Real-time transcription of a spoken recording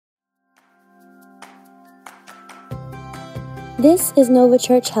This is Nova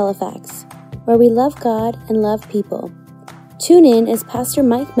Church Halifax, where we love God and love people. Tune in as Pastor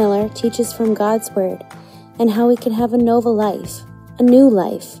Mike Miller teaches from God's Word and how we can have a Nova life, a new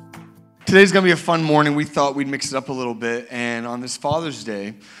life. Today's going to be a fun morning. We thought we'd mix it up a little bit. And on this Father's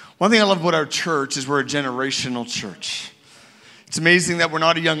Day, one thing I love about our church is we're a generational church. It's amazing that we're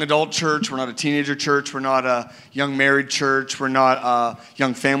not a young adult church, we're not a teenager church, we're not a young married church, we're not a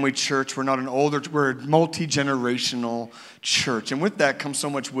young family church, we're not an older, we're a multi-generational church. And with that comes so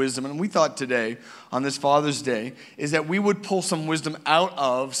much wisdom. And we thought today, on this Father's Day, is that we would pull some wisdom out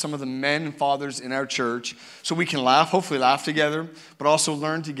of some of the men and fathers in our church so we can laugh, hopefully laugh together, but also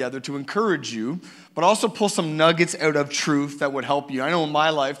learn together to encourage you, but also pull some nuggets out of truth that would help you. I know in my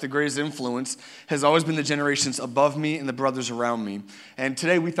life, the greatest influence has always been the generations above me and the brothers around me. And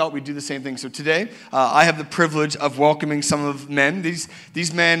today, we thought we'd do the same thing. So today, I have the privilege of welcoming some of men.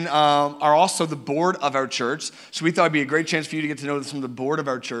 These men are also the board of our church. So we thought it'd be a great chance for you to get to know some of the board of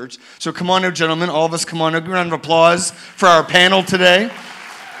our church. So come on now, gentlemen. All of us, come on now. Give a round of applause for our panel today.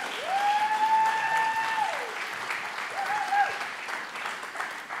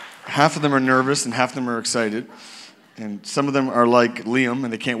 Half of them are nervous and half of them are excited. And some of them are like Liam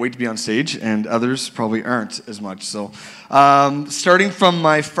and they can't wait to be on stage, and others probably aren't as much. So starting from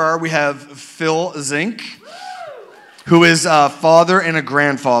my far, we have Phil Zink, who is a father and a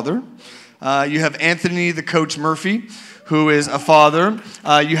grandfather. You have Anthony, the coach Murphy, who is a father.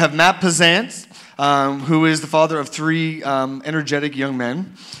 You have Matt Pazant, who is the father of three energetic young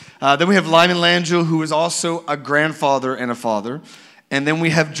men. Then we have Lyman Langell, who is also a grandfather and a father. And then we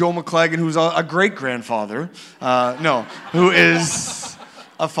have Joel McClagan, who's a great-grandfather. Who is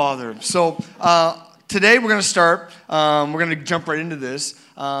a father. So today we're going to start. We're going to jump right into this.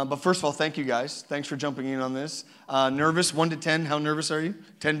 But first of all, thank you guys. Thanks for jumping in on this. Nervous, 1 to 10. How nervous are you?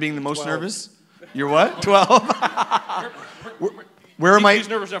 10 being the most 12. Nervous? You're what? 12? Where are my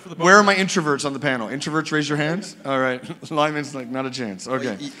introverts on the panel? Introverts, raise your hands. All right. Lyman's like, not a chance.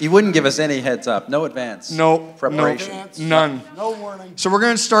 Okay. You wouldn't give us any heads up. No advance. No. Preparation. None. No warning. So we're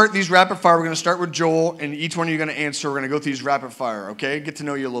going to start these rapid fire. We're going to start with Joel, and each one of you are going to answer. We're going to go through these rapid fire, okay? Get to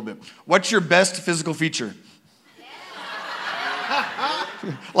know you a little bit. What's your best physical feature?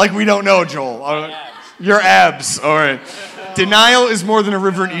 Like we don't know, Joel. Your abs. All right. Denial is more than a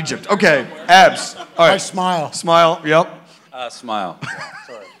river in Egypt. Okay. Abs. All right. My smile. Smile. Yep. Smile.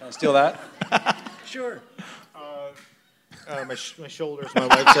 Sorry. Can I steal that? Sure. My shoulders, my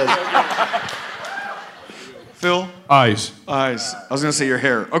wife says. Phil? Eyes. I was going to say your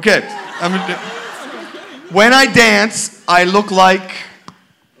hair. Okay. When I dance, I look like...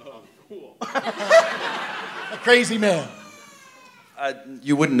 A crazy man.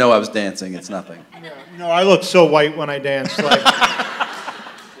 You wouldn't know I was dancing. It's nothing. No, I look so white when I dance. Like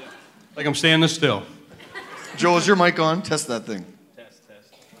I'm standing still. Joel, is your mic on? Test that thing. Test.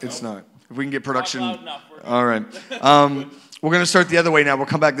 It's not. If we can get production. Not loud enough. All right. We're going to start the other way now. We'll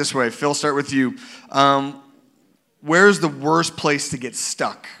come back this way. Phil, start with you. Where's the worst place to get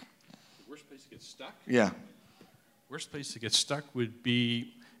stuck? The worst place to get stuck? Yeah. Worst place to get stuck would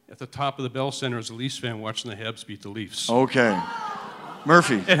be at the top of the Bell Center as a Leafs fan watching the Habs beat the Leafs. Okay.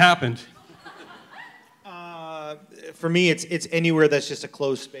 Murphy. It happened. for me, it's anywhere that's just a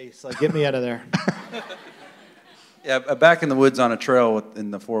closed space. Like, get me out of there. Yeah, back in the woods on a trail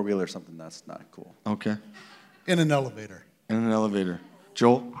in the four-wheeler or something, that's not cool. Okay. In an elevator. In an elevator.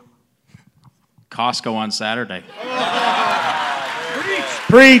 Joel? Costco on Saturday.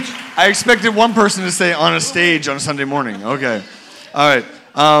 Preach. I expected one person to say on a stage on a Sunday morning. Okay. All right.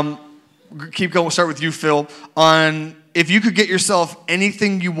 Keep going. We'll start with you, Phil. On if you could get yourself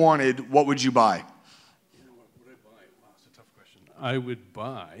anything you wanted, what would you buy? What would I buy? Wow, that's a tough question.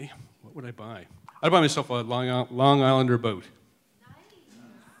 What would I buy? I'd buy myself a Long Islander boat.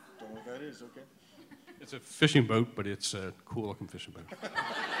 Don't know what that is, okay. It's a fishing boat, but it's a cool-looking fishing boat.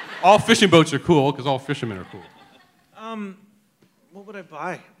 All fishing boats are cool because all fishermen are cool. What would I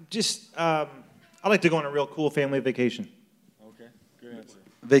buy? Just, I like to go on a real cool family vacation. Okay, good answer.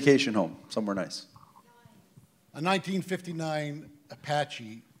 Vacation home, somewhere nice. A 1959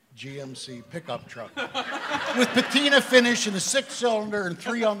 Apache GMC pickup truck with patina finish and a 6-cylinder and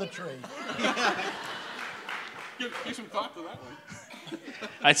 3 on the tray. Give some thought to that one.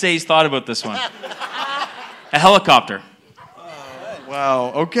 I'd say he's thought about this one. A helicopter.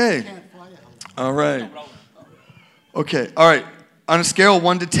 Wow, okay. All right. Okay, all right. On a scale of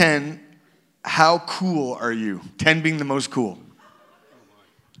 1 to 10, how cool are you? 10 being the most cool.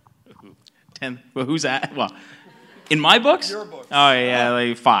 10. Well, who's that? Well, in my books? Your books. Oh, yeah,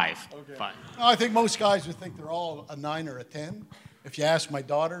 like 5. Okay. 5. No, I think most guys would think they're all a 9 or a 10. If you ask my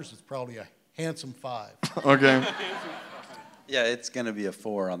daughters, it's probably a handsome 5. Okay. Yeah, it's going to be a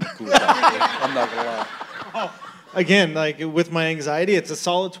 4 on the cool side. I'm not going to lie. Again, like with my anxiety, it's a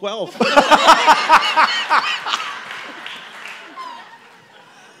solid 12.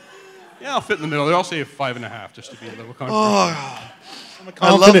 Yeah, I'll fit in the middle. I'll say a 5.5 just to be a little controversial.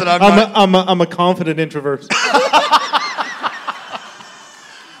 I love that I'm a confident introvert.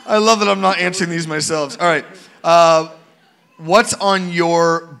 I love that I'm not answering these myself. All right. What's on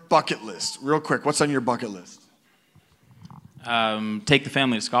your bucket list? Real quick, what's on your bucket list? Take the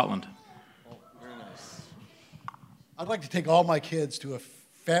family to Scotland. I'd like to take all my kids to a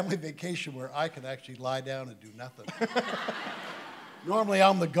family vacation where I can actually lie down and do nothing. Normally,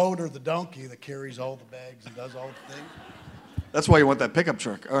 I'm the goat or the donkey that carries all the bags and does all the things. That's why you want that pickup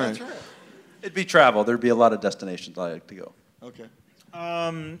truck. All right. That's right. It'd be travel. There'd be a lot of destinations I'd like to go. Okay.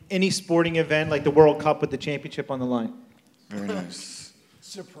 Any sporting event like the World Cup with the championship on the line. Very nice.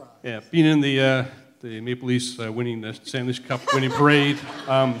 Surprise. Yeah, being in the Maple Leafs winning the Stanley Cup winning parade,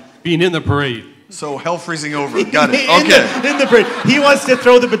 being in the parade. So hell freezing over. Got it. Okay. in the parade. He wants to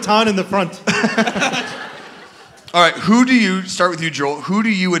throw the baton in the front. All right. Start with you, Joel. Who do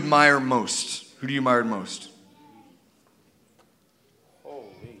you admire most? Who do you admire most?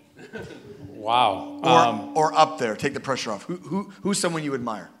 Wow. Or up there. Take the pressure off. Who's someone you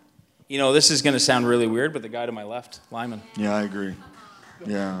admire? You know, this is going to sound really weird, but the guy to my left, Lyman. Yeah, I agree.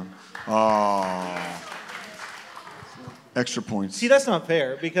 Yeah. Oh. Extra points. See, that's not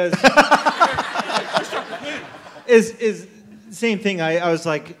fair because is same thing. I was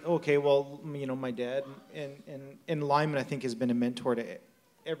like, okay, well, you know, my dad and Lyman, I think, has been a mentor to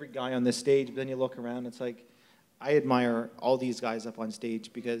every guy on this stage. But then you look around, it's like I admire all these guys up on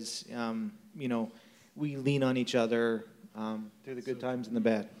stage because you know, we lean on each other through the good times and the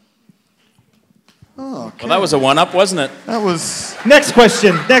bad. Oh, okay. Well, that was a one-up, wasn't it? That was. Next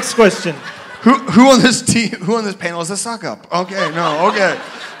question. Next question. Who on this team? Who on this panel is a suck up? Okay, no, okay,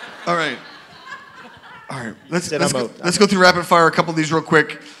 all right. Let's go through rapid fire. A couple of these real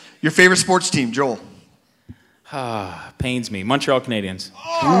quick. Your favorite sports team, Joel? Pains me. Montreal Canadiens.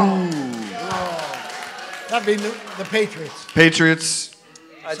 That'd be the Patriots. Patriots.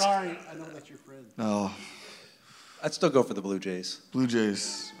 Sorry, I know that's your friend. Oh, I'd still go for the Blue Jays. Blue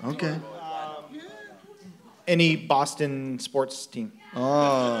Jays. Okay. Any Boston sports team?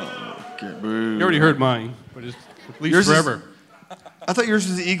 Oh, okay. Boo. You already heard mine, but it's Leafs Yours is- forever. I thought yours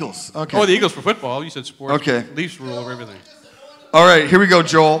was the Eagles. Okay. Oh, the Eagles for football. You said sports. Okay. Leafs rule over everything. All right, here we go,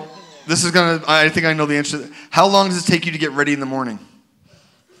 Joel. This is I think I know the answer. How long does it take you to get ready in the morning?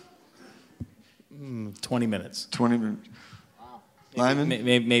 20 minutes. 20 minutes. Lyman?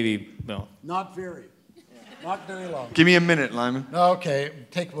 Maybe no. Not very. Not very long. Give me a minute, Lyman. Okay,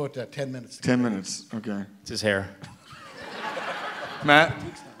 take about 10 minutes. 10 minutes. Okay. It's his hair. Matt?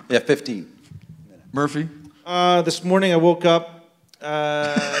 Yeah, 15. Murphy? This morning I woke up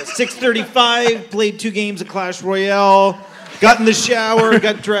 6:35, played 2 games of Clash Royale, got in the shower,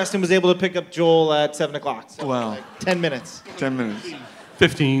 got dressed, and was able to pick up Joel at 7 o'clock. So Wow. like 10 minutes. 10 minutes.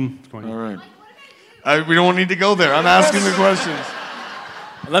 15, 20. All right. We don't need to go there. I'm asking the questions.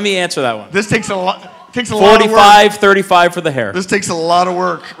 Let me answer that one. This takes a lot. Takes a lot of work. 45, 35 for the hair. This takes a lot of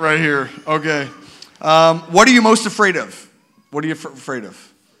work right here. Okay. What are you most afraid of? What are you afraid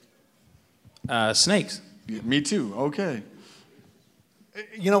of? Snakes. Yeah, me too. Okay.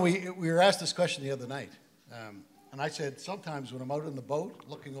 You know, we were asked this question the other night, and I said sometimes when I'm out in the boat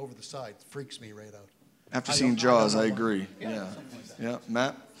looking over the side, it freaks me right out. After I seeing don't- Jaws, I I don't know agree. Yeah. Yeah.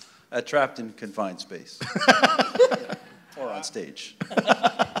 Matt? Trapped in confined space. Or on stage.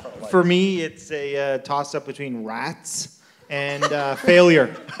 For me, it's a toss-up between rats and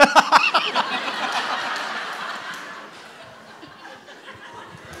failure.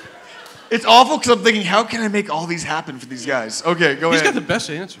 It's awful because I'm thinking, how can I make all these happen for these guys? Okay, go He's ahead. got the best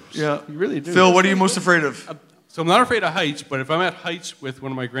answers. Yeah. You really do. Phil, what are you most afraid of? So I'm not afraid of heights, but if I'm at heights with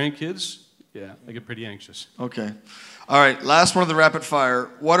one of my grandkids, yeah, I get pretty anxious. Okay. All right, last one of the rapid fire.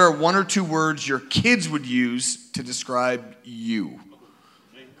 What are 1 or 2 words your kids would use to describe you?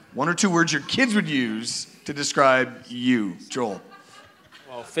 1 or 2 words your kids would use to describe you. Joel.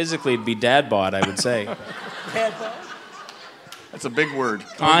 Well, physically, it'd be dad bod, I would say. That's a big word.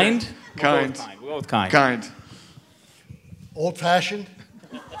 Kind? Kind. We'll go with kind. Kind. Old-fashioned,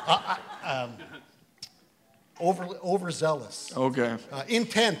 overzealous, Okay.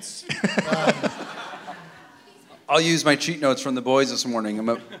 intense. I'll use my cheat notes from the boys this morning.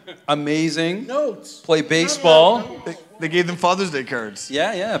 I'm amazing. Notes. Play baseball. They gave them Father's Day cards.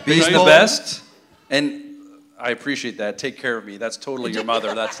 Yeah, being the Baseball. best. And I appreciate that. Take care of me. That's totally your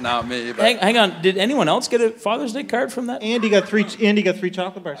mother. That's not me. But Hang on. Did anyone else get a Father's Day card from that? Andy got three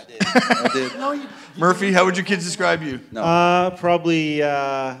chocolate bars. I did. Murphy, how would your kids describe you? No. Probably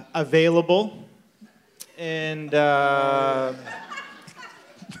available and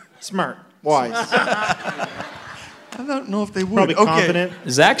smart, wise. I don't know if they would. Probably confident.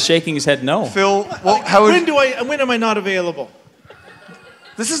 Zach's shaking his head no. Phil, well, how would, When am I not available?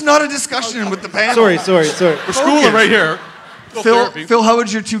 this is not a discussion with the panel. Sorry. We're schooling right here. Phil, how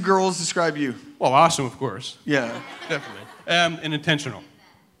would your two girls describe you? Well, awesome, of course. Yeah. Definitely. And intentional.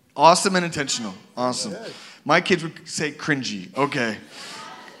 Awesome and intentional. Awesome. My kids would say cringy. Okay.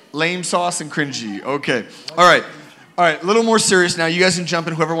 Lame sauce and cringy. Okay. All right. A little more serious now. You guys can jump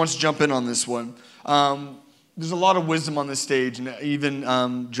in. Whoever wants to jump in on this one. There's a lot of wisdom on this stage, and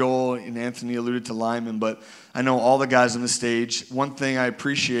even Joel and Anthony alluded to Lyman, but I know all the guys on the stage. One thing I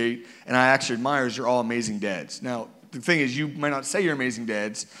appreciate and I actually admire is you're all amazing dads. Now, the thing is, you might not say you're amazing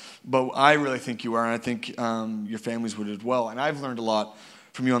dads, but I really think you are, and I think your families would as well. And I've learned a lot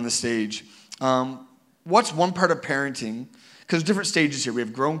from you on the stage. What's one part of parenting? Because different stages here. We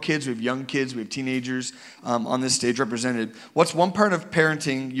have grown kids, we have young kids, we have teenagers on this stage represented. What's one part of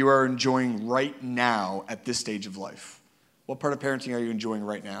parenting you are enjoying right now at this stage of life? What part of parenting are you enjoying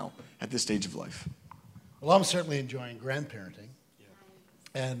right now at this stage of life? Well, I'm certainly enjoying grandparenting.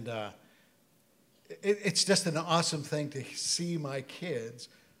 And it's just an awesome thing to see my kids,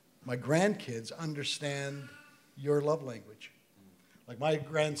 my grandkids, understand your love language. Like my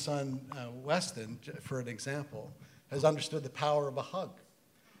grandson, Weston, for an example, has understood the power of a hug.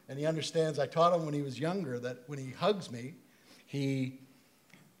 And he understands, I taught him when he was younger that when he hugs me, he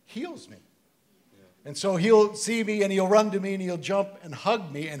heals me. And so he'll see me and he'll run to me and he'll jump and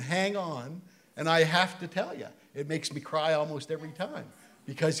hug me and hang on. And I have to tell you, it makes me cry almost every time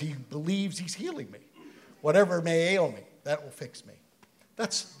because he believes he's healing me. Whatever may ail me, that will fix me.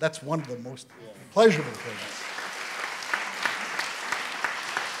 That's one of the most pleasurable things.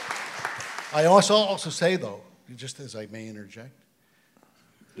 I also say, though, just as I may interject,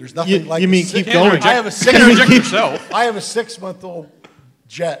 there's nothing like... You mean keep going? I have a Interject yourself. I have a 6-month-old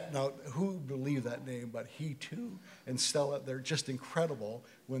Jet. Now, who would believe that name? But he, too, and Stella, they're just incredible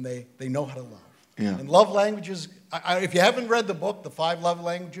when they know how to love. Yeah. And love languages, if you haven't read the book, The 5 Love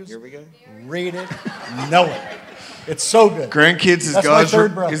Languages, Here we go. read it, know it. It's so good. Grandkids That's my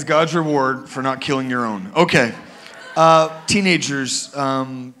third brother. is God's reward for not killing your own. Okay. Teenagers,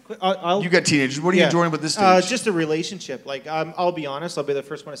 you got teenagers. What are you enjoying about this stage? Just a relationship. Like, I'll be honest. I'll be the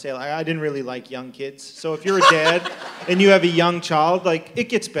first one to say, like, I didn't really like young kids. So if you're a dad and you have a young child, like, it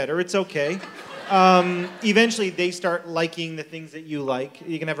gets better. It's okay. Eventually, they start liking the things that you like.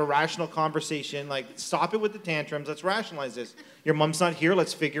 You can have a rational conversation. Like, stop it with the tantrums. Let's rationalize this. Your mom's not here.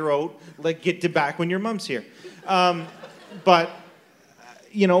 Let's figure out. Like, get to back when your mom's here. But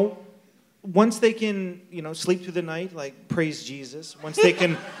you know. Once they can, sleep through the night, like, praise Jesus. Once they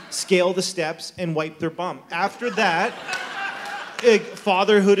can scale the steps and wipe their bum. After that,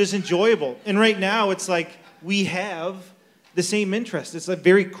 fatherhood is enjoyable. And right now, it's like we have the same interest. It's like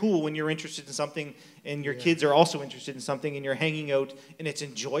very cool when you're interested in something and your kids are also interested in something and you're hanging out and it's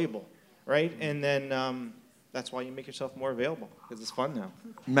enjoyable, right? And then that's why you make yourself more available, because it's fun now.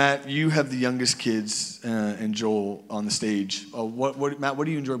 Matt, you have the youngest kids and Joel on the stage. Matt, what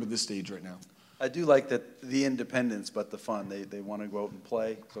do you enjoy about this stage right now? I do like the independence, but the fun. They want to go out and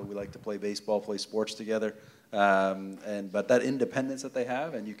play, so we like to play baseball, play sports together. But that independence that they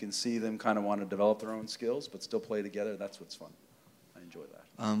have, and you can see them kind of want to develop their own skills, but still play together, that's what's fun. I enjoy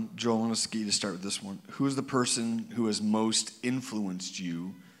that. Joel, I want to get you to start with this one. Who is the person who has most influenced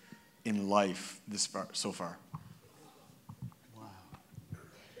you in life so far? Wow.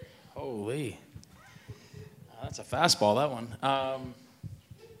 Holy. That's a fastball, that one.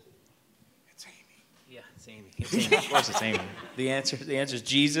 It's Amy. Yeah, it's Amy. It's Amy. Of course it's Amy. The answer is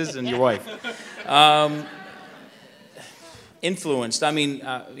Jesus and your wife. Influenced. I mean,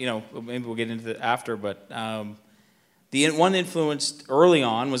 maybe we'll get into that after, but the one influenced early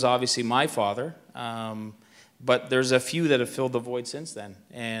on was obviously my father. But there's a few that have filled the void since then.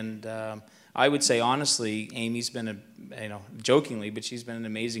 And I would say, honestly, Amy's been, jokingly, but she's been an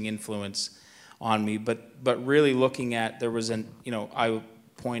amazing influence on me. But really looking at, I would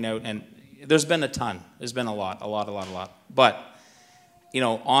point out, and there's been a ton. There's been a lot. But,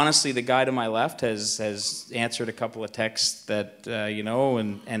 honestly, the guy to my left has answered a couple of texts that,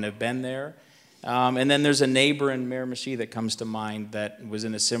 and have been there. And then there's a neighbor in Miramichi that comes to mind that was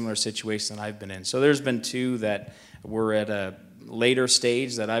in a similar situation that I've been in. So there's been two that were at a later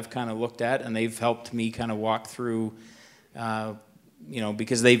stage that I've kind of looked at, and they've helped me kind of walk through,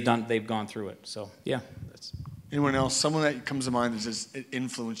 because they've gone through it. So yeah, Anyone else? Someone that comes to mind that has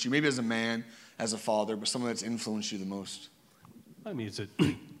influenced you, maybe as a man, as a father, but someone that's influenced you the most? I mean,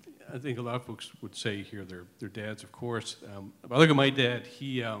 I think a lot of folks would say here their dads, of course. If I look at my dad,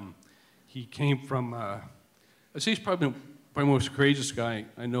 he came from, I'd say he's probably the most courageous guy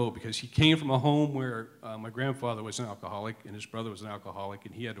I know, because he came from a home where my grandfather was an alcoholic and his brother was an alcoholic,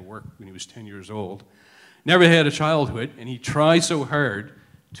 and he had to work when he was 10 years old. Never had a childhood, and he tried so hard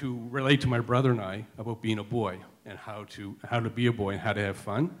to relate to my brother and I about being a boy and how to be a boy and how to have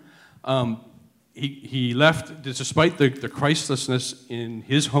fun. He left, despite the Christlessness in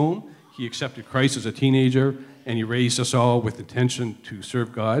his home, he accepted Christ as a teenager, and he raised us all with intention to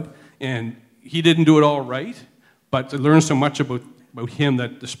serve God. And he didn't do it all right, but to learn so much about him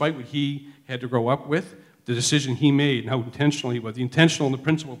that despite what he had to grow up with, the decision he made and how intentional he was, the intentional and the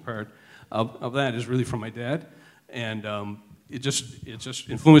principle part of that is really from my dad. And it just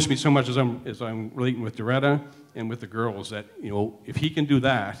influenced me so much as I'm relating with Doretta and with the girls, that, if he can do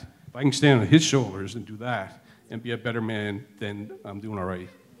that, if I can stand on his shoulders and do that and be a better man, then I'm doing all right.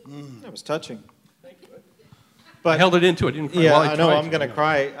 That was touching. Thank you. But I held it into it. Didn't cry. Yeah, Well, I know. I'm tried gonna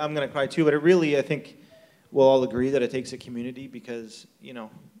cry. I'm gonna cry too. But it really, I think, we'll all agree that it takes a community, because you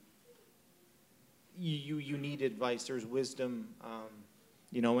need advice. There's wisdom,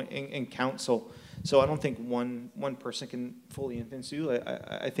 and counsel. So I don't think one person can fully influence you.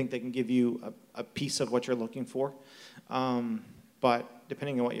 I think they can give you a piece of what you're looking for. But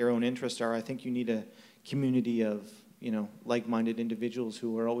depending on what your own interests are, I think you need a community of, like-minded individuals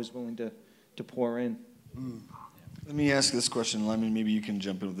who are always willing to pour in. Let me ask this question, Lyman. Maybe you can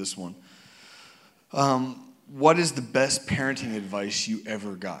jump in with this one. What is the best parenting advice you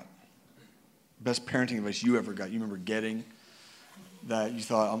ever got? Best parenting advice you ever got? You remember getting that you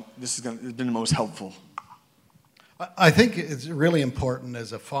thought, this has been the most helpful? I think it's really important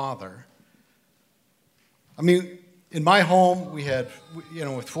as a father. I mean, in my home, we had,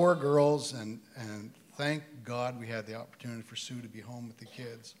 with 4 girls, and thank God we had the opportunity for Sue to be home with the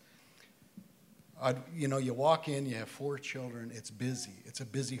kids. You walk in, you have 4 children, it's busy. It's a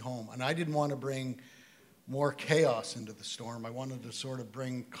busy home. And I didn't want to bring more chaos into the storm. I wanted to sort of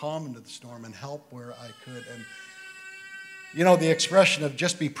bring calm into the storm and help where I could. And, the expression of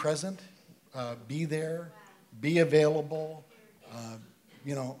just be present, be there, be available,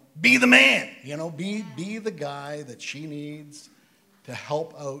 be the man, be the guy that she needs to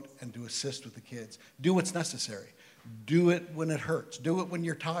help out and to assist with the kids. Do what's necessary. Do it when it hurts. Do it when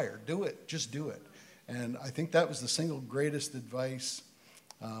you're tired. Do it. Just do it. And I think that was the single greatest advice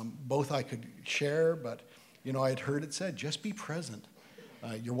both I could share, but, I had heard it said, just be present.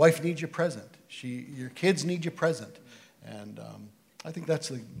 Your wife needs you present. Your kids need you present. And I think that's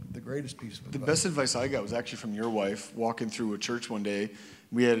the greatest piece of advice. The best advice I got was actually from your wife, walking through a church one day.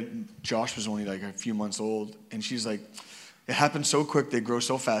 Josh was only like a few months old, and she's like, it happens so quick, they grow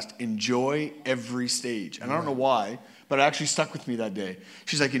so fast. Enjoy every stage. And I don't know why, but it actually stuck with me that day.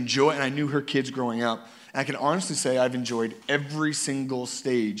 She's like, enjoy, and I knew her kids growing up. And I can honestly say I've enjoyed every single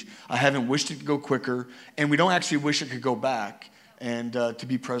stage. I haven't wished it could go quicker, and we don't actually wish it could go back, and to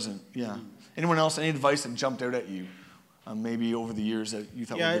be present, yeah. Anyone else, any advice that jumped out at you, maybe over the years that you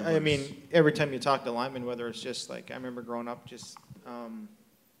thought would be advice? I mean, every time you talk to Lyman, whether it's just like, I remember growing up just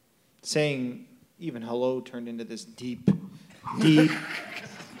saying even hello turned into this deep,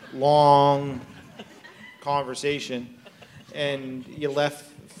 long conversation, and you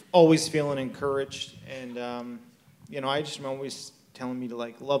left always feeling encouraged. And I just remember always telling me to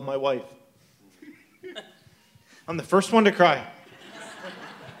love my wife. I'm the first one to cry,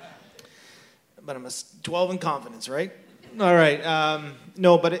 but I'm a 12 in confidence, right? All right.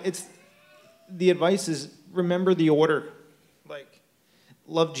 No, but it's the advice is remember the order.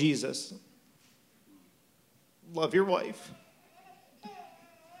 Love Jesus. Love your wife.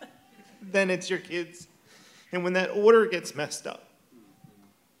 Then it's your kids. And when that order gets messed up,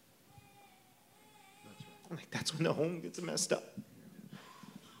 that's when the home gets messed up.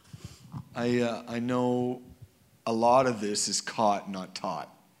 I know a lot of this is caught, not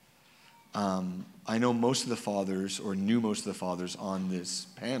taught. I know most of the fathers, or knew most of the fathers on this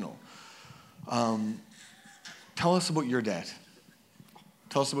panel. Tell us about your dad.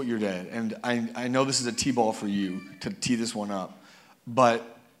 Tell us about your dad. And I know this is a T-ball for you to tee this one up,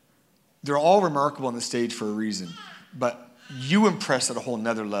 but they're all remarkable on the stage for a reason. But you impress at a whole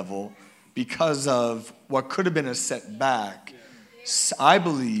nother level because of what could have been a setback, I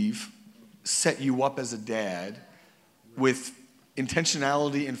believe, set you up as a dad with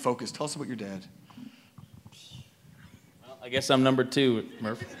intentionality and focus. Tell us about your dad. Well, I guess I'm number 2,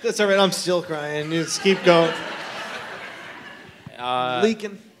 Murph. That's all right. I'm still crying. Just keep going.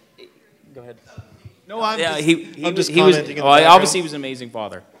 Leaking. Go ahead. No, I'm Yeah, just, he I'm was, just he was, commenting in the well, background. obviously he was an amazing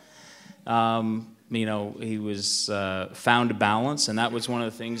father. You know, he was found balance, and that was one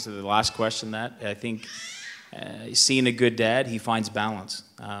of the things of the last question that I think seeing a good dad, he finds balance.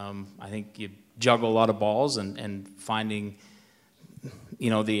 I think you juggle a lot of balls and finding, you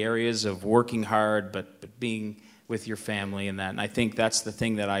know, the areas of working hard, but being with your family and that. And I think that's the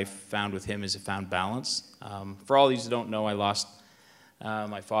thing that I found with him is it found balance. For all these who don't know, I lost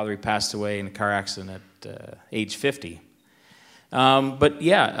my father. He passed away in a car accident at age 50. But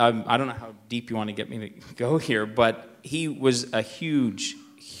yeah, I don't know how deep you want to get me to go here, but he was a huge,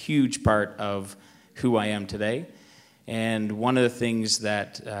 huge part of who I am today. And one of the things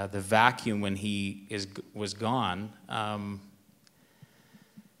that the vacuum when he was gone,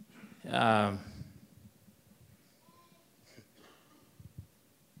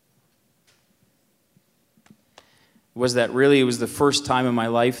 was that really it was the first time in my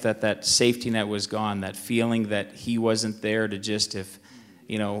life that that safety net was gone, that feeling that he wasn't there to just, if,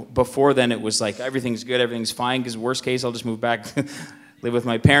 you know, before then it was like everything's good, everything's fine, because worst case I'll just move back, live with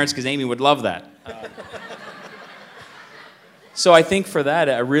my parents, because Amy would love that. So I think for that,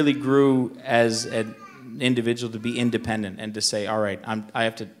 I really grew as an individual to be independent and to say, all right, I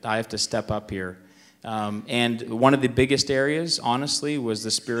have to step up here. And one of the biggest areas, honestly, was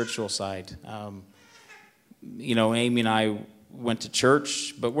the spiritual side. You know, Amy and I went to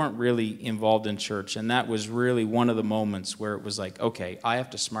church, but weren't really involved in church. And that was really one of the moments where it was like, okay, I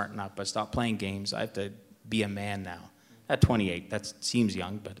have to smarten up. I stop playing games. I have to be a man now. At 28, that seems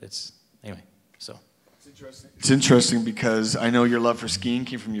young, but it's, anyway, so. It's interesting because I know your love for skiing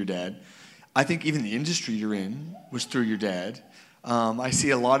came from your dad. I think even the industry you're in was through your dad. I see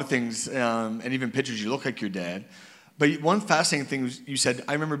a lot of things, and even pictures, you look like your dad. But one fascinating thing was you said,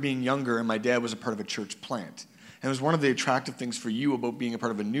 I remember being younger and my dad was a part of a church plant. And it was one of the attractive things for you about being a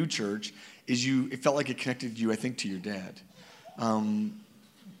part of a new church is it felt like it connected you, I think, to your dad.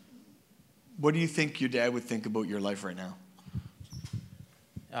 What do you think your dad would think about your life right now?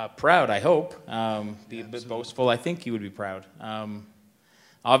 Proud, I hope. Be a bit boastful. I think he would be proud.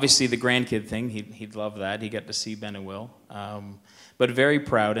 Obviously, the grandkid thing, he'd love that. He got to see Ben and Will. But very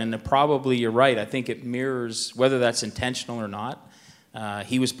proud, and probably you're right. I think it mirrors, whether that's intentional or not.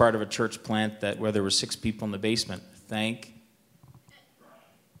 He was part of a church plant where there were 6 people in the basement. Thank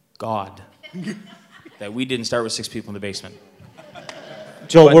God that we didn't start with 6 people in the basement.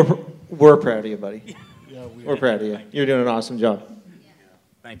 Joel, we're proud of you, buddy. Yeah, we're proud of you. You're doing an awesome job.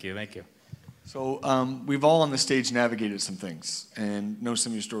 Thank you, thank you. So we've all on the stage navigated some things and know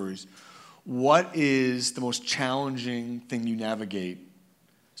some of your stories. What is the most challenging thing you navigate?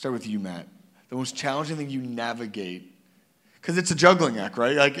 Start with you, Matt. The most challenging thing you navigate, because it's a juggling act,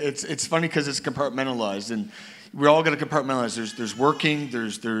 right? Like it's funny because it's compartmentalized, and we're all going to compartmentalize. There's working,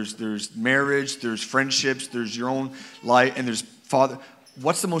 there's marriage, there's friendships, there's your own life, and there's father.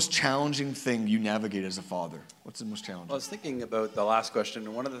 What's the most challenging thing you navigate as a father? What's the most challenging? Well, I was thinking about the last question,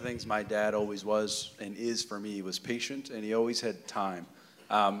 and one of the things my dad always was and is for me was patient, and he always had time.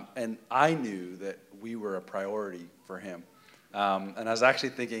 And I knew that we were a priority for him. And I was actually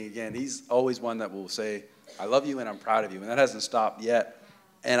thinking, again, he's always one that will say, I love you and I'm proud of you. And that hasn't stopped yet.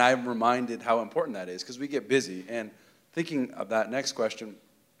 And I'm reminded how important that is because we get busy. And thinking of that next question,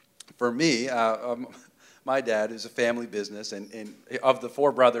 for me, my dad is a family business. And of the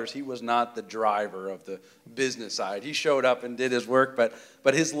 4 brothers, he was not the driver of the business side. He showed up and did his work,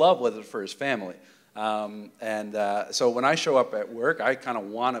 but his love was for his family. So when I show up at work, I kind of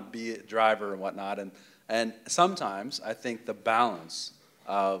want to be a driver and whatnot. And sometimes I think the balance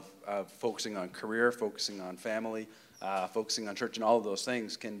of focusing on career, focusing on family, focusing on church and all of those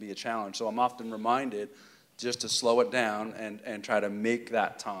things can be a challenge. So I'm often reminded just to slow it down and try to make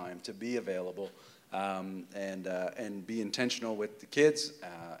that time to be available and be intentional with the kids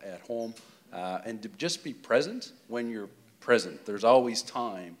at home and to just be present when you're present. There's always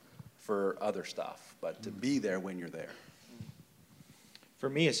time for other stuff, but to be there when you're there. For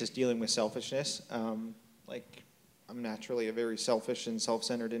me, it's just dealing with selfishness. I'm naturally a very selfish and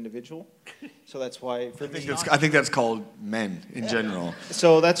self-centered individual, so that's why for me. I think that's called men in general.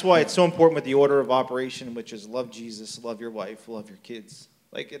 So that's why it's so important with the order of operation, which is love Jesus, love your wife, love your kids.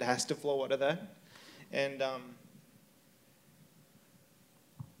 Like it has to flow out of that, and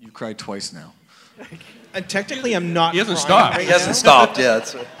You cried twice now. and technically I'm not. He hasn't crying stopped. right He hasn't now. stopped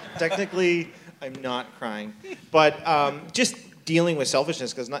yet. Technically, I'm not crying, but just dealing with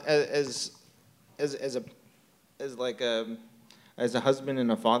selfishness because not as as a husband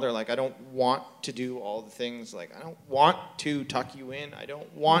and a father, like I don't want to do all the things. Like I don't want to tuck you in. I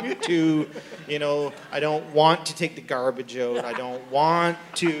don't want to, I don't want to take the garbage out. I don't want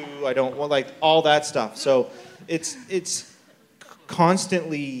like all that stuff. So it's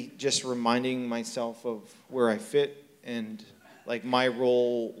constantly just reminding myself of where I fit and like my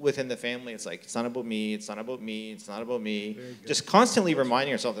role within the family. It's like, it's not about me, it's not about me, it's not about me. Just constantly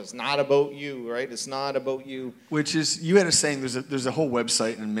reminding yourself it's not about you, right? It's not about you. Which is, you had a saying, there's a whole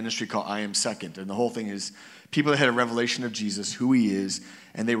website and ministry called I Am Second. And the whole thing is people that had a revelation of Jesus, who he is,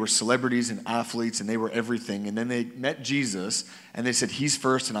 and they were celebrities and athletes and they were everything. And then they met Jesus and they said, he's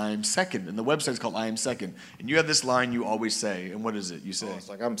first and I am second. And the website's called I Am Second. And you have this line you always say. And what is it? You say, it's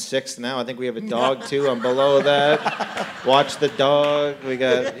like, I'm sixth now. I think we have a dog too. I'm below that. Watch the dog. We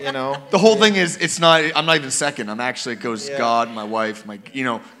got, The whole thing is, I'm not even second. I'm actually, it goes God, my wife, my,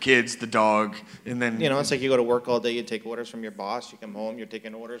 kids, the dog. And then, it's like you go to work all day, you take orders from your boss, you come home, you're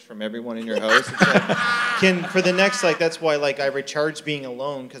taking orders from everyone in your house. It's like, for the next, that's why, I recharge being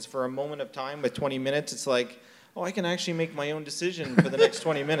alone, because for a moment of time with 20 minutes, it's like, oh, I can actually make my own decision for the next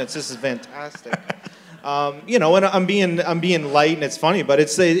 20 minutes. This is fantastic. And I'm being light and it's funny, but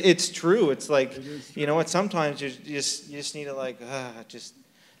it's true. It's like, sometimes you just need to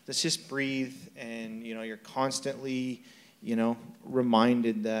let's just breathe, and you're constantly,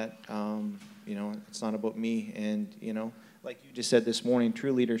 reminded that it's not about me, and like you just said this morning,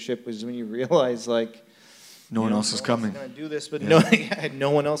 true leadership is when you realize no one else is coming. Going to do this, but no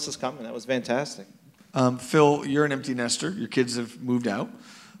one else is coming. That was fantastic. Phil, you're an empty nester. Your kids have moved out,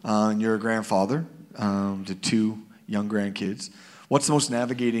 and you're a grandfather to 2 young grandkids. What's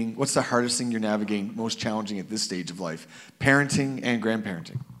the hardest thing you're navigating, most challenging at this stage of life? Parenting and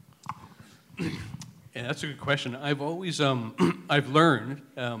grandparenting. Yeah, that's a good question. I've always, I've learned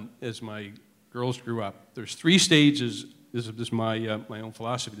as my girls grew up, there's 3 stages. This is my own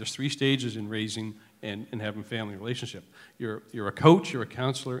philosophy. There's 3 stages in raising and having family relationship. You're a coach, you're a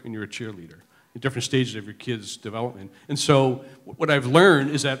counselor, and you're a cheerleader in different stages of your kids' development. And so what I've learned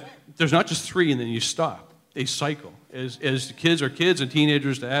is that there's not just 3 and then you stop. They cycle. As the kids are kids and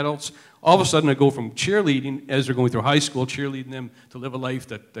teenagers to adults, all of a sudden I go from cheerleading as they're going through high school, cheerleading them to live a life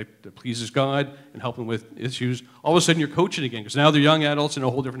that pleases God and help them with issues. All of a sudden you're coaching again, because now they're young adults in a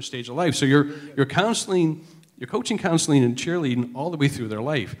whole different stage of life. So you're counseling, you're coaching, counseling, and cheerleading all the way through their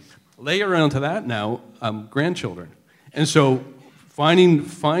life. Layer onto that now, grandchildren. And so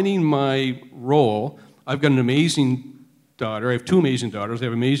finding my role, I've got an amazing daughter. I have 2 amazing daughters. I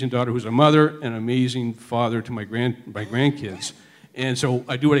have an amazing daughter who's a mother and an amazing father to my grandkids. And so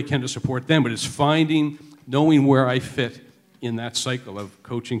I do what I can to support them, but it's knowing where I fit in that cycle of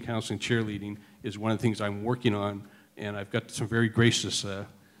coaching, counseling, cheerleading is one of the things I'm working on. And I've got some very gracious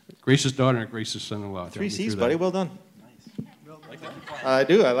daughter and a gracious son-in-law. 3 C's, buddy. Well done. I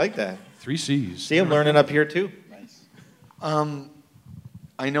do. I like that. 3 C's. See, I'm learning up here too. Nice.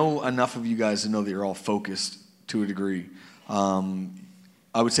 I know enough of you guys to know that you're all focused to a degree.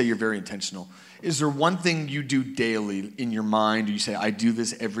 I would say you're very intentional. Is there one thing you do daily in your mind, or you say, I do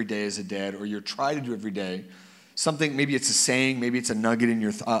this every day as a dad, or you try to do every day? Something, maybe it's a saying, maybe it's a nugget in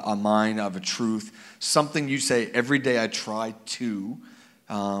your mind of a truth. Something you say, every day I try to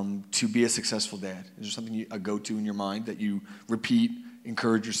be a successful dad. Is there something, a go-to in your mind that you repeat,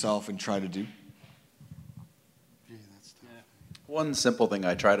 encourage yourself, and try to do? One simple thing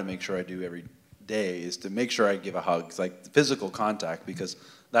I try to make sure I do every day is to make sure I give a hug. It's like physical contact, because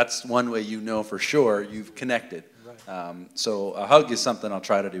that's one way you know for sure you've connected. Right. So a hug is something I'll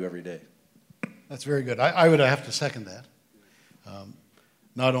try to do every day. That's very good. I would have to second that.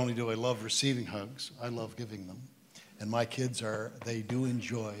 Not only do I love receiving hugs, I love giving them. And my kids they do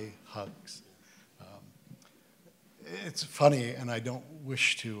enjoy hugs. It's funny, and I don't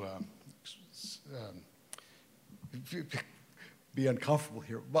wish to be uncomfortable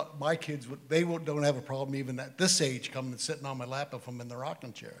here, but my kids, don't have a problem even at this age coming and sitting on my lap if I'm in the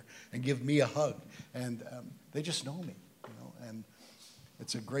rocking chair and give me a hug. And they just know me, and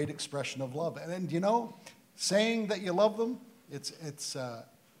it's a great expression of love. And saying that you love them,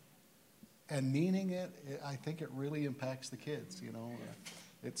 and meaning it, I think it really impacts the kids,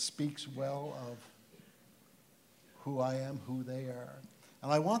 It speaks well of who I am, who they are. And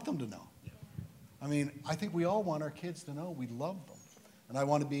I want them to know. I mean, I think we all want our kids to know we love them. And I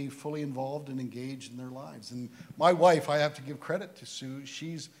want to be fully involved and engaged in their lives. And my wife, I have to give credit to Sue.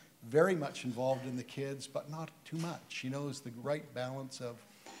 She's very much involved in the kids, but not too much. She knows the right balance of,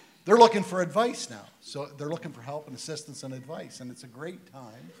 they're looking for advice now. So they're looking for help and assistance and advice. And it's a great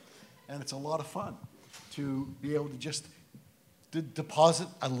time. And it's a lot of fun to be able to just deposit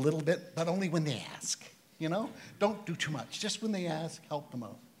a little bit, but only when they ask. you know? Don't do too much. Just when they ask, help them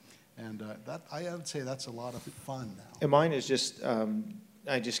out. And I would say that's a lot of fun now. And mine is just,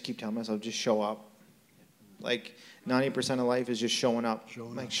 I just keep telling myself, just show up. Like 90% of life is just showing up.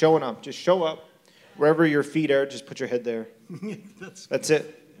 Showing up. Just show up. Wherever your feet are, just put your head there. That's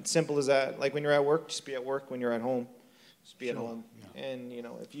it. It's simple as that. Like when you're at work, just be at work. When you're at home, just be at home. Yeah. And, you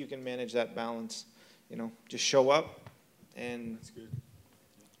know, if you can manage that balance, you know, just show up. And that's good.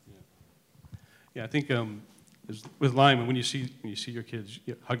 Yeah, I think with Lyman, when you see your kids,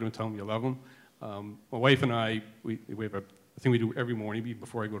 you hug them and tell them you love them. My wife and I, we have a thing we do every morning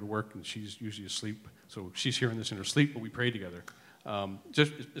before I go to work, and she's usually asleep. So she's hearing this in her sleep, but we pray together.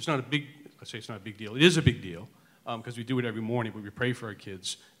 It's not a big, I say it's not a big deal. It is a big deal because we do it every morning, but we pray for our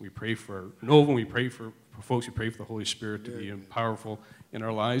kids. We pray for Nova, and we pray for folks. We pray for the Holy Spirit to be powerful in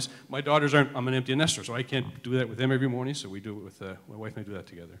our lives. My daughters aren't, I'm an empty nester, so I can't do that with them every morning, so we do it with, my wife and I do that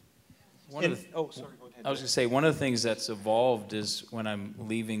together. sorry, go ahead. I was going to say, one of the things that's evolved is when I'm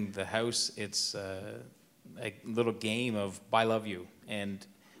leaving the house, it's a little game of "I love you," and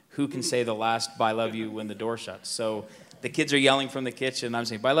who can say the last "I love you" when the door shuts. So the kids are yelling from the kitchen, and I'm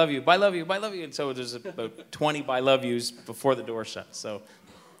saying "I love you, I love you, I love you," and so there's about 20 "I love yous" before the door shuts. So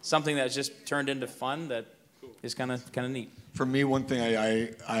something that's just turned into fun that is kind of neat. For me, one thing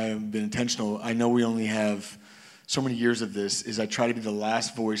I have been intentional. I know we only have so many years of this. Is I try to be the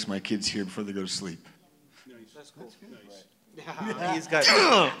last voice my kids hear before they go to sleep. That's cool. Nice. Yeah, he's got.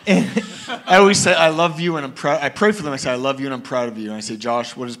 I always say I love you and I'm proud. I pray for them. I say I love you and I'm proud of you. And I say,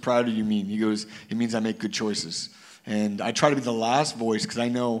 Josh, what does proud of you mean? He goes, it means I make good choices. And I try to be the last voice because I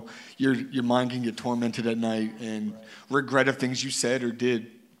know your mind can get tormented at night and regret of things you said or did.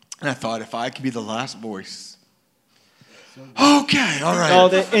 And I thought if I could be the last voice. Okay, all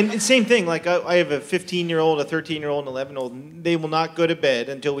right. And same thing. Like I have a 15-year-old, a 13-year-old, and 11-year-old. They will not go to bed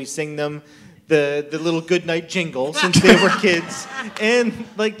until we sing them the little goodnight jingle since they were kids, and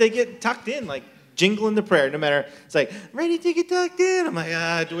like they get tucked in, like jingling the prayer. No matter, it's like ready to get tucked in. I'm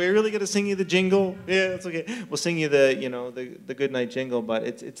like, do we really got to sing you the jingle? Yeah, it's okay. We'll sing you the goodnight jingle. But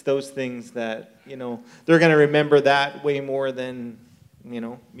it's those things that they're gonna remember that way more than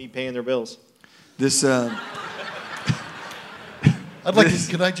me paying their bills. This. I'd like to.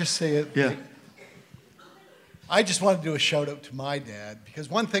 Could I just say it? Yeah. I just want to do a shout out to my dad because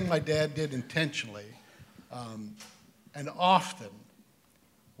one thing my dad did intentionally and often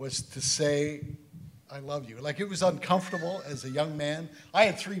was to say, I love you. Like it was uncomfortable as a young man. I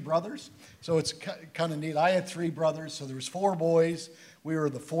had 3 brothers, so it's kind of neat. I had 3 brothers, so there was 4 boys. We were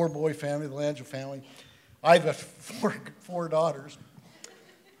the 4-boy family, the Langell family. I have 4 daughters.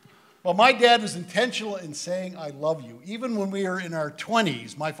 Well, my dad was intentional in saying, I love you. Even when we were in our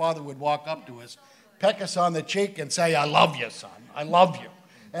 20s, my father would walk up to us, peck us on the cheek and say, I love you, son. I love you.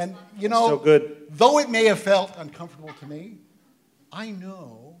 And, so good. Though it may have felt uncomfortable to me, I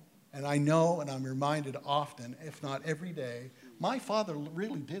know, and I'm reminded often, if not every day, my father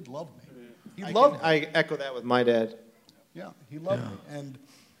really did love me. He loved me. I echo that with my dad. Yeah, he loved me. And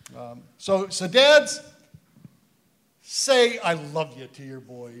so dads, say I love you to your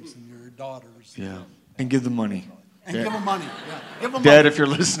boys and your daughters. Yeah, and give them money. And give them money. Yeah. Give them Dad, money. if you're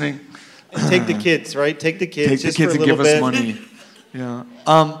listening. And take the kids, right? Take the kids. Take the just kids for a and give little us bit. money. Yeah.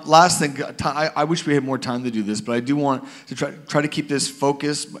 Last thing, I wish we had more time to do this, but I do want to try to keep this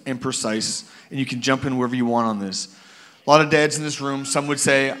focused and precise, and you can jump in wherever you want on this. A lot of dads in this room, some would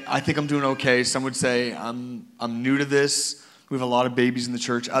say, I think I'm doing okay. Some would say, I'm new to this. We have a lot of babies in the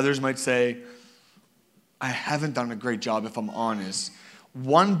church. Others might say, I haven't done a great job, if I'm honest.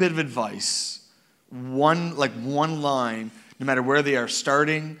 One bit of advice, one line, no matter where they are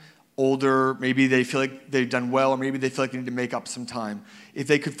starting, older, maybe they feel like they've done well, or maybe they feel like they need to make up some time. If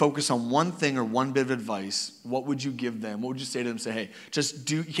they could focus on one thing or one bit of advice, what would you give them? What would you say to them? Say, hey,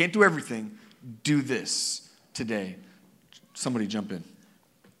 you can't do everything. Do this today. Somebody jump in.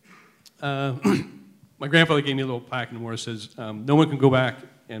 My grandfather gave me a little plaque in the morning that says, no one can go back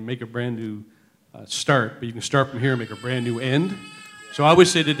and make a brand new start, but you can start from here and make a brand new end. So I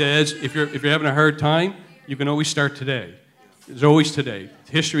always say to dads, if you're having a hard time, you can always start today. There's always today.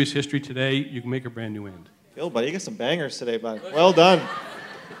 History is history today. You can make a brand new end. Phil, buddy, you got some bangers today, bud. Well done.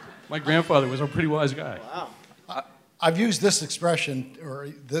 My grandfather was a pretty wise guy. Wow. I've used this expression or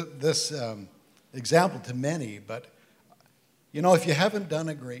this example to many, but if you haven't done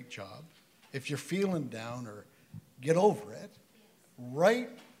a great job, if you're feeling down or get over it, write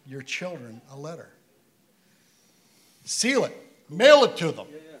your children a letter. Seal it. Mail it to them.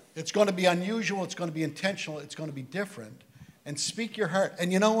 It's going to be unusual. It's going to be intentional. It's going to be different. And speak your heart.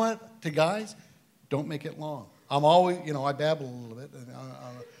 And you know what? To guys, don't make it long. I'm always, I babble a little bit, and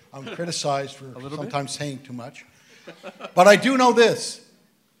I'm criticized for sometimes saying too much. But I do know this.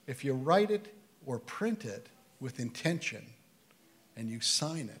 If you write it or print it with intention and you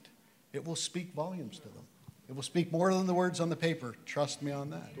sign it, it will speak volumes to them. It will speak more than the words on the paper. Trust me on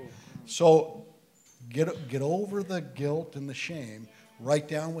that. So get over the guilt and the shame. Write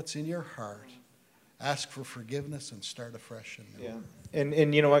down what's in your heart. Ask for forgiveness and start afresh. Yeah.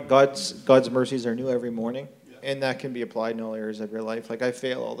 And you know what? God's mercies are new every morning. And that can be applied in all areas of your life. Like, I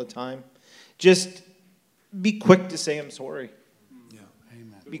fail all the time. Just be quick to say I'm sorry. Yeah,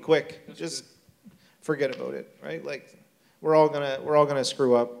 amen. Be quick. Just forget about it, right? Like, we're all gonna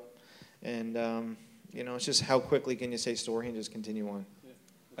screw up, and it's just how quickly can you say sorry and just continue on.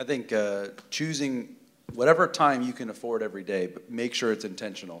 I think choosing whatever time you can afford every day, but make sure it's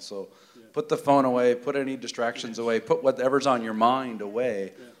intentional. So put the phone away, put any distractions away, put whatever's on your mind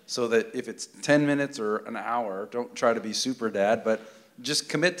away, so that if it's 10 minutes or an hour, don't try to be super dad, but just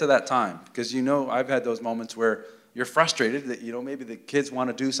commit to that time. Because I've had those moments where you're frustrated that maybe the kids want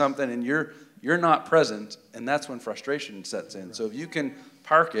to do something and you're not present, and that's when frustration sets in. So if you can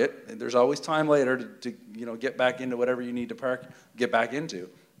park it, and there's always time later to get back into whatever you need to get back into.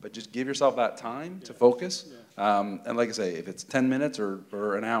 But just give yourself that time to focus. And like I say, if it's 10 minutes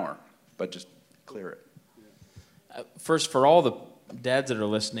or an hour, but just clear it. First, for all the dads that are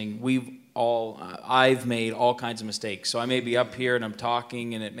listening, I've made all kinds of mistakes. So I may be up here and I'm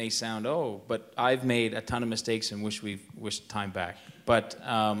talking and it may sound, but I've made a ton of mistakes and wish time back. But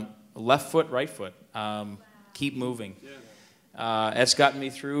left foot, right foot, keep moving. It's gotten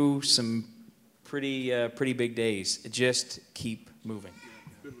me through some pretty big days. Just keep moving.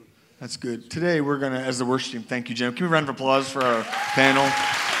 That's good. Today we're going to, as the worship team, thank you, Jim. Can we round of applause for our panel?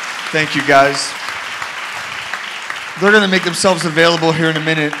 Thank you, guys. They're going to make themselves available here in a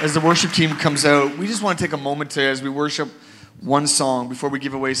minute as the worship team comes out. We just want to take a moment today as we worship one song before we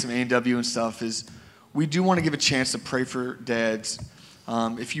give away some A&W and stuff. Is we do want to give a chance to pray for dads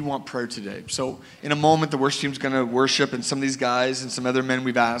if you want prayer today. So in a moment, the worship team's going to worship, and some of these guys and some other men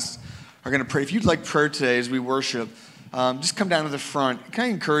we've asked are going to pray. If you'd like prayer today as we worship, just come down to the front. Can I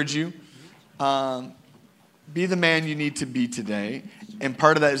encourage you? Be the man you need to be today. And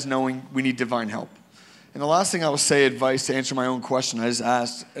part of that is knowing we need divine help. And the last thing I will say, advice to answer my own question, I just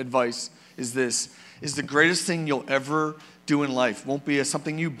asked advice, is this. Is the greatest thing you'll ever do in life won't be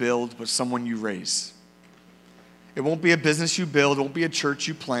something you build, but someone you raise. It won't be a business you build. It won't be a church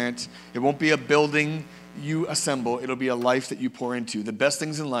you plant. It won't be a building you assemble. It'll be a life that you pour into. The best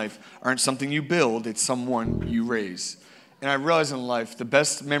things in life aren't something you build. It's someone you raise. And I realize in life, the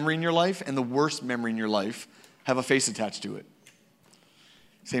best memory in your life and the worst memory in your life have a face attached to it.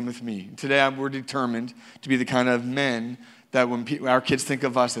 Same with me. Today, we're determined to be the kind of men that when our kids think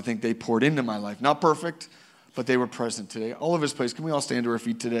of us, I think they poured into my life. Not perfect, but they were present today. All of us, please, can we all stand to our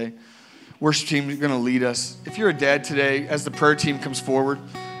feet today? Worship team is going to lead us. If you're a dad today, as the prayer team comes forward,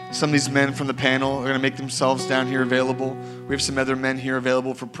 some of these men from the panel are going to make themselves down here available. We have some other men here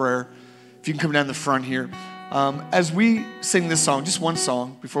available for prayer. If you can come down the front here. As we sing this song, just one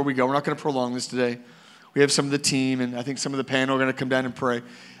song before we go, we're not going to prolong this today. We have some of the team, and I think some of the panel are going to come down and pray.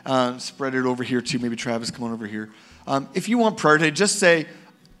 Spread it over here, too. Maybe Travis, come on over here. If you want prayer today, just say,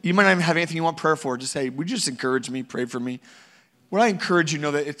 you might not even have anything you want prayer for. Just say, would you just encourage me, pray for me? What I encourage you to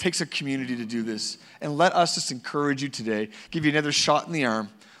know that it takes a community to do this. And let us just encourage you today, give you another shot in the arm,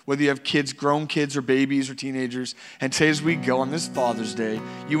 whether you have kids, grown kids or babies or teenagers. And today as we go on this Father's Day,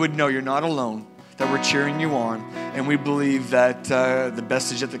 you would know you're not alone, that we're cheering you on, and we believe that the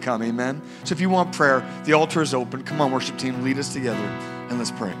best is yet to come, amen? So if you want prayer, the altar is open. Come on, worship team, lead us together, and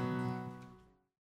let's pray.